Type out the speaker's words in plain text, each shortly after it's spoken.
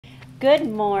Good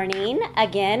morning.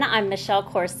 Again, I'm Michelle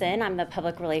Corson. I'm the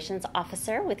Public Relations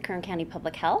Officer with Kern County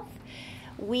Public Health.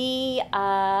 We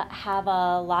have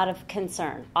a lot of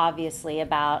concern, obviously,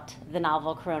 about the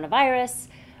novel coronavirus,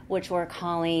 which we're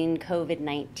calling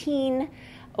COVID-19.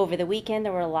 Over the weekend,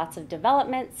 there were lots of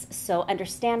developments, so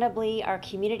understandably, our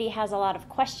community has a lot of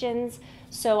questions.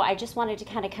 So I just wanted to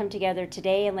kind of come together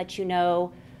today and let you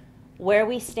know where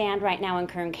we stand right now in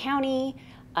Kern County,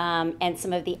 and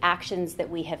some of the actions that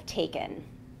we have taken.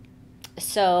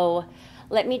 So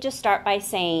let me just start by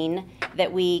saying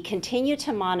that we continue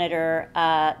to monitor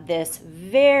this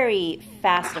very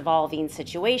fast evolving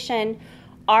situation.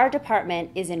 Our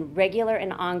department is in regular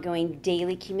and ongoing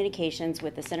daily communications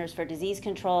with the Centers for Disease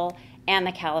Control and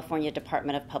the California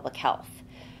Department of Public Health,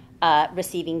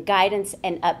 receiving guidance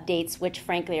and updates which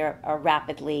frankly are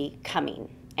rapidly coming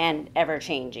and ever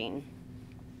changing.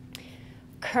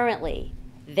 Currently,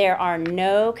 there are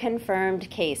no confirmed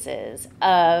cases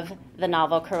of the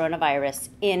novel coronavirus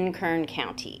in Kern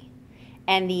County,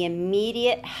 and the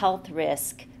immediate health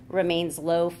risk remains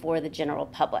low for the general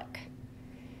public.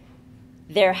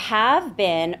 There have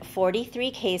been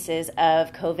 43 cases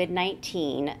of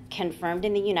COVID-19 confirmed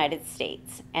in the United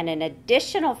States, and an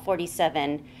additional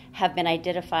 47 have been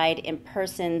identified in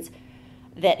persons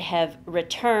that have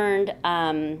returned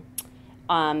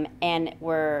and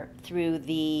were through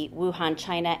the Wuhan,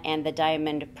 China, and the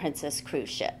Diamond Princess cruise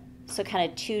ship. So kind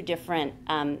of two different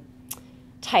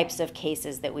types of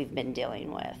cases that we've been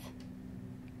dealing with.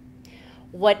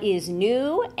 What is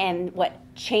new and what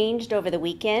changed over the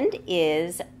weekend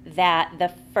is that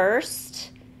the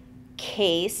first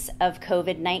case of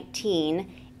COVID-19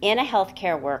 in a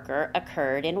healthcare worker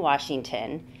occurred in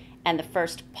Washington, and the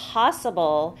first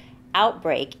possible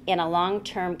outbreak in a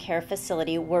long-term care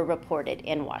facility were reported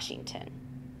in Washington.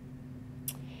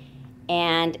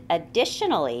 And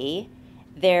additionally,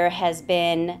 there has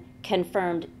been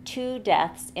confirmed 2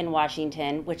 deaths in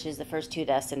Washington, which is the first 2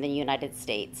 deaths in the United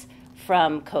States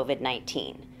from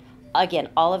COVID-19. Again,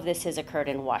 all of this has occurred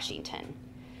in Washington.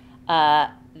 The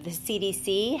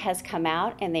CDC has come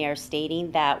out and they are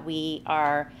stating that we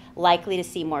are likely to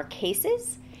see more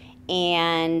cases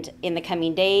and in the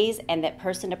coming days, and that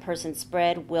person-to-person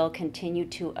spread will continue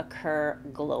to occur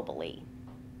globally.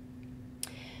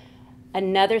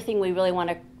 Another thing we really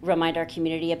want to remind our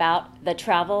community about, the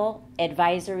travel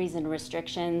advisories and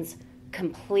restrictions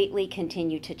completely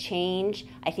continue to change.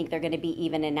 I think they're going to be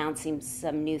even announcing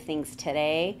some new things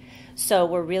today. So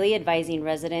we're really advising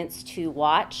residents to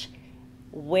watch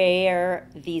where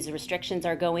these restrictions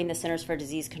are going. The Centers for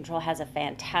Disease Control has a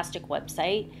fantastic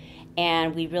website,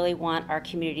 and we really want our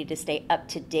community to stay up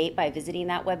to date by visiting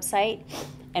that website,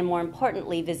 and more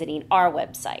importantly, visiting our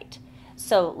website.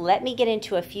 So let me get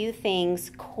into a few things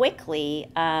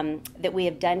quickly that we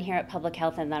have done here at Public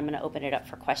Health, and then I'm going to open it up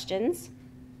for questions.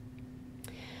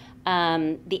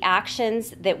 The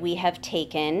actions that we have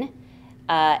taken,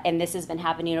 and this has been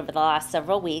happening over the last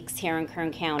several weeks here in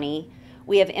Kern County,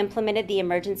 we have implemented the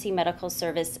emergency medical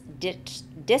service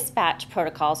dispatch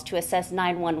protocols to assess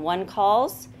 911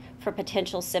 calls for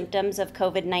potential symptoms of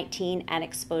COVID-19 and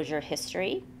exposure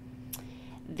history.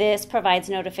 This provides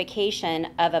notification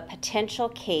of a potential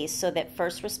case so that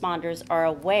first responders are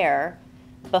aware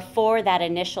before that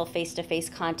initial face-to-face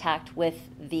contact with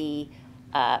the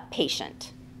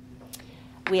patient.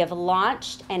 We have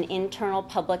launched an internal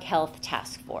public health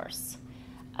task force,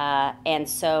 and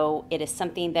so it is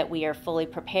something that we are fully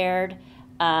prepared.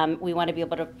 We want to be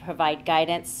able to provide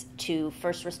guidance to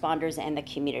first responders and the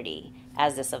community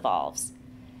as this evolves.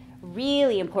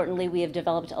 Really importantly, we have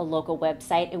developed a local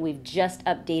website, and we've just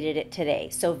updated it today.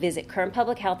 So visit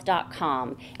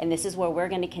kernpublichealth.com, and this is where we're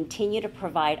going to continue to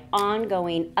provide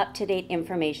ongoing, up-to-date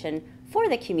information for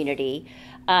the community.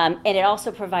 And it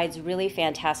also provides really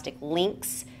fantastic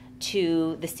links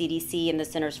to the CDC and the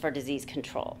Centers for Disease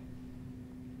Control.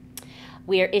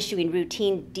 We are issuing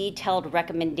routine, detailed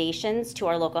recommendations to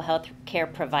our local health care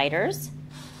providers.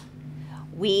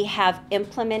 We have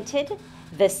implemented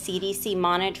the CDC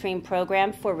monitoring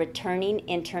program for returning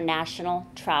international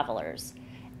travelers.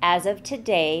 As of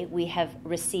today, we have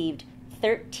received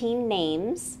 13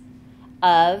 names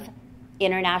of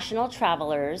international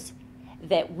travelers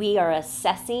that we are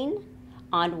assessing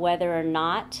on whether or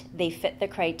not they fit the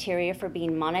criteria for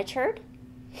being monitored.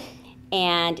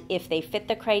 And if they fit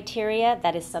the criteria,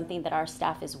 that is something that our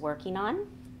staff is working on.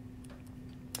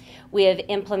 We have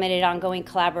implemented ongoing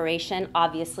collaboration,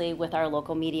 obviously, with our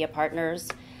local media partners,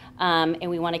 and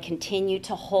we want to continue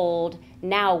to hold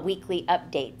now weekly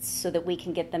updates so that we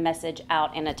can get the message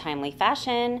out in a timely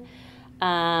fashion.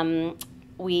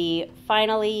 we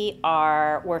finally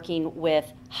are working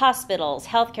with hospitals,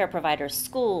 healthcare providers,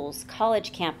 schools,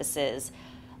 college campuses,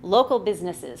 local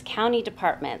businesses, county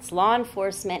departments, law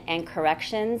enforcement, and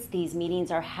corrections. These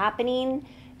meetings are happening.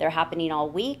 They're happening all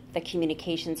week. The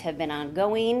communications have been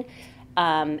ongoing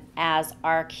as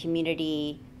our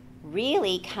community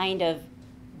really kind of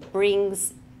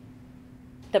brings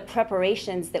the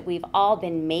preparations that we've all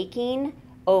been making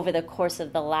over the course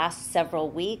of the last several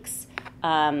weeks.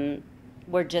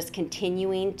 We're just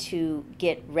continuing to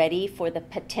get ready for the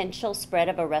potential spread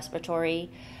of a respiratory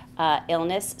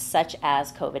illness such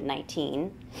as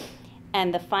COVID-19.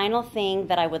 And the final thing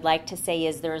that I would like to say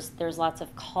is there's lots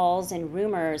of calls and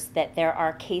rumors that there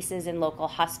are cases in local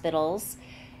hospitals.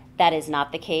 That is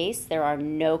not the case. There are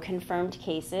no confirmed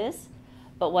cases.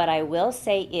 But what I will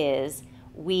say is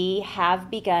we have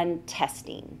begun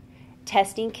testing.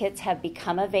 Testing kits have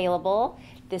become available.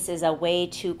 This is a way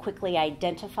to quickly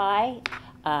identify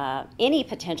any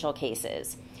potential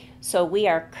cases. So we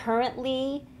are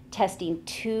currently testing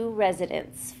 2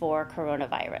 residents for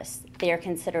coronavirus. They are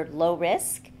considered low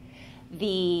risk.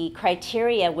 The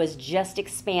criteria was just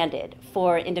expanded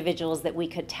for individuals that we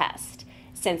could test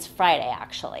since Friday,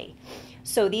 actually.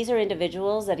 So these are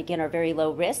individuals that, again, are very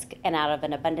low risk, and out of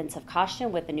an abundance of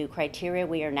caution with the new criteria,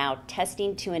 we are now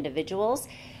testing 2 individuals.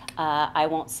 I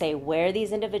won't say where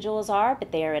these individuals are,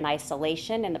 but they are in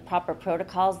isolation, and the proper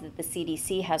protocols that the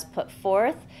CDC has put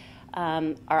forth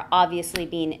are obviously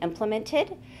being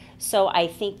implemented. So I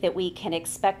think that we can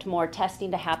expect more testing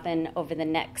to happen over the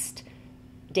next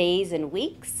days and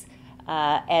weeks,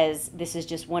 as this is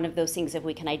just one of those things. If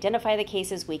we can identify the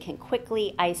cases, we can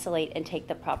quickly isolate and take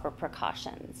the proper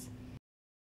precautions.